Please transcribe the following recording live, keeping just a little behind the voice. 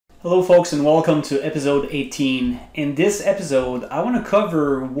Hello folks and welcome to episode 18. In this episode, I want to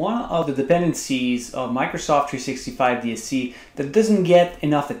cover one of the dependencies of Microsoft 365 DSC that doesn't get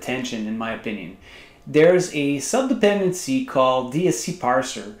enough attention in my opinion. There's a sub-dependency called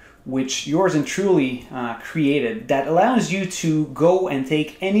DSCParser, which yours and truly created, that allows you to go and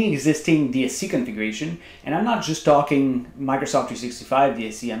take any existing DSC configuration, and I'm not just talking Microsoft 365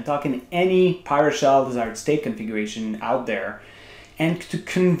 DSC, I'm talking any PowerShell desired state configuration out there, and to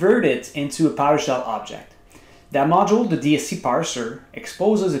convert it into a PowerShell object. That module, the DSCParser,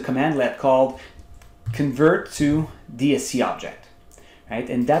 exposes a commandlet called convert to DSC object, right?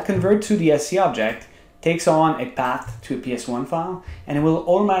 And that convert to DSC object takes on a path to a PS1 file, and it will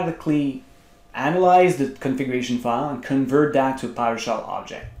automatically analyze the configuration file and convert that to a PowerShell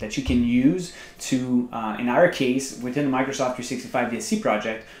object that you can use to, in our case, within the Microsoft 365 DSC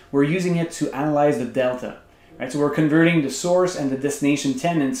project, we're using it to analyze the delta. Right, so we're converting the source and the destination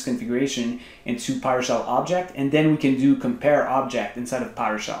tenants configuration into PowerShell object, and then we can do compare object inside of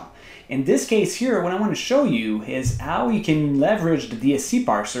PowerShell. In this case here, what I want to show you is how you can leverage the DSC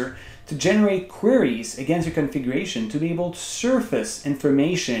parser to generate queries against your configuration to be able to surface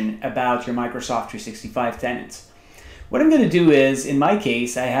information about your Microsoft 365 tenants. What I'm going to do is, in my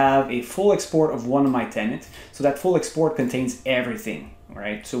case, I have a full export of one of my tenants, so that full export contains everything.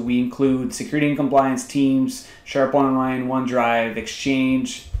 Right, so we include security and compliance teams, SharePoint Online, OneDrive,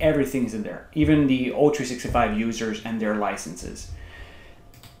 Exchange, everything's in there, even the O365 users and their licenses.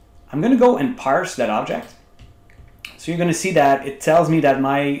 I'm going to go and parse that object. So you're going to see that it tells me that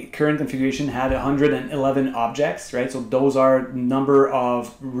my current configuration had 111 objects, right? So those are number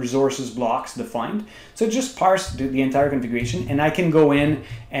of resources blocks defined. So just parse the entire configuration, and I can go in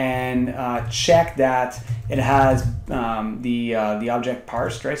and check that it has the object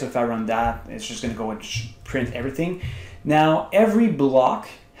parsed, right? So if I run that, it's just going to go and print everything. Now every block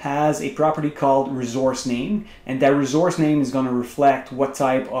has a property called resource name, and that resource name is going to reflect what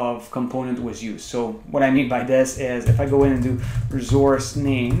type of component was used. So what I mean by this is if I go in and do resource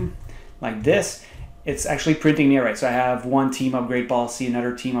name like this, it's actually printing me, right? So I have one team upgrade policy,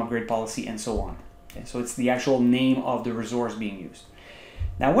 another team upgrade policy, and so on. Okay, so it's the actual name of the resource being used.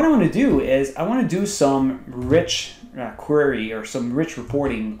 Now what I want to do is I want to do some rich query or some rich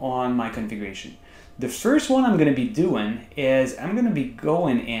reporting on my configuration. The first one I'm going to be doing is I'm going to be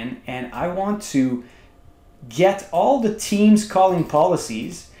going in and I want to get all the teams calling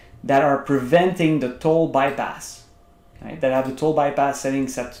policies that are preventing the toll bypass, right? That have the toll bypass setting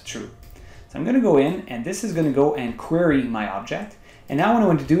set to true. So I'm going to go in, and this is going to go and query my object. And now what I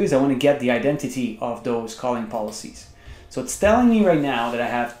want to do is I want to get the identity of those calling policies. So it's telling me right now that I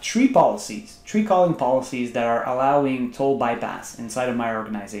have three calling policies that are allowing toll bypass inside of my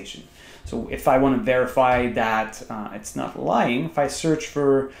organization. So if I want to verify that it's not lying, if I search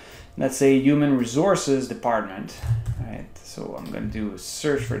for, let's say, human resources department, right? So I'm going to do a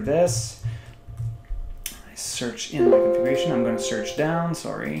search for this. I search in my configuration. I'm going to search down,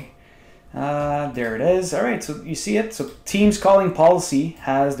 sorry. There it is. All right, so you see it. So Teams calling policy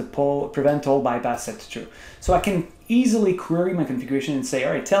has the prevent toll bypass set to true. So I can easily query my configuration and say,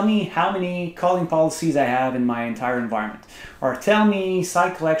 all right, tell me how many calling policies I have in my entire environment. Or tell me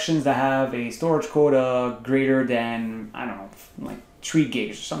site collections that have a storage quota greater than, I don't know, like 3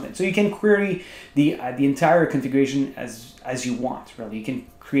 gigs or something. So you can query the entire configuration as you want, really. You can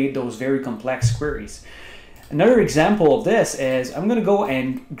create those very complex queries. Another example of this is I'm going to go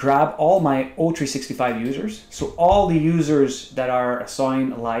and grab all my O365 users. So all the users that are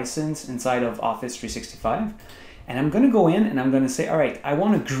assigned a license inside of Office 365. And I'm going to go in and I'm going to say, all right, I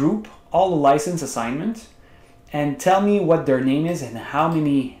want to group all the license assignment and tell me what their name is and how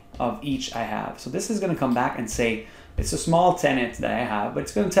many of each I have. So this is going to come back and say, it's a small tenant that I have, but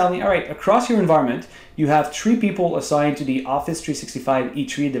it's going to tell me, all right, across your environment, you have 3 people assigned to the Office 365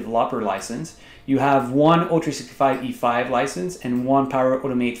 E3 developer license. You have 1 O365 E5 license and 1 Power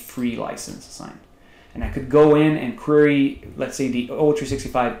Automate free license assigned. And I could go in and query, let's say, the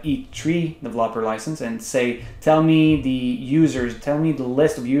O365 E3 developer license and say, tell me the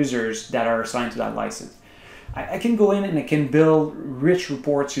list of users that are assigned to that license. I can go in and I can build rich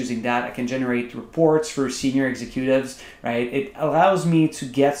reports using that. I can generate reports for senior executives, right? It allows me to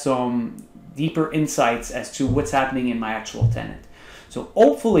get some deeper insights as to what's happening in my actual tenant. So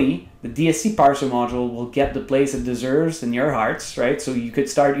hopefully the DSCParser module will get the place it deserves in your hearts, right? So you could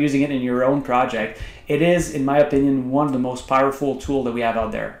start using it in your own project. It is, in my opinion, one of the most powerful tools that we have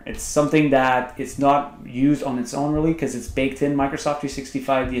out there. It's something that is not used on its own really because it's baked in Microsoft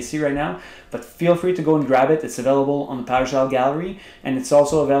 365 DSC right now, but feel free to go and grab it. It's available on the PowerShell gallery, and it's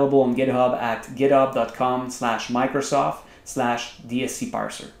also available on GitHub at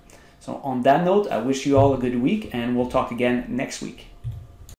github.com/Microsoft/DSCParser. So on that note, I wish you all a good week, and we'll talk again next week.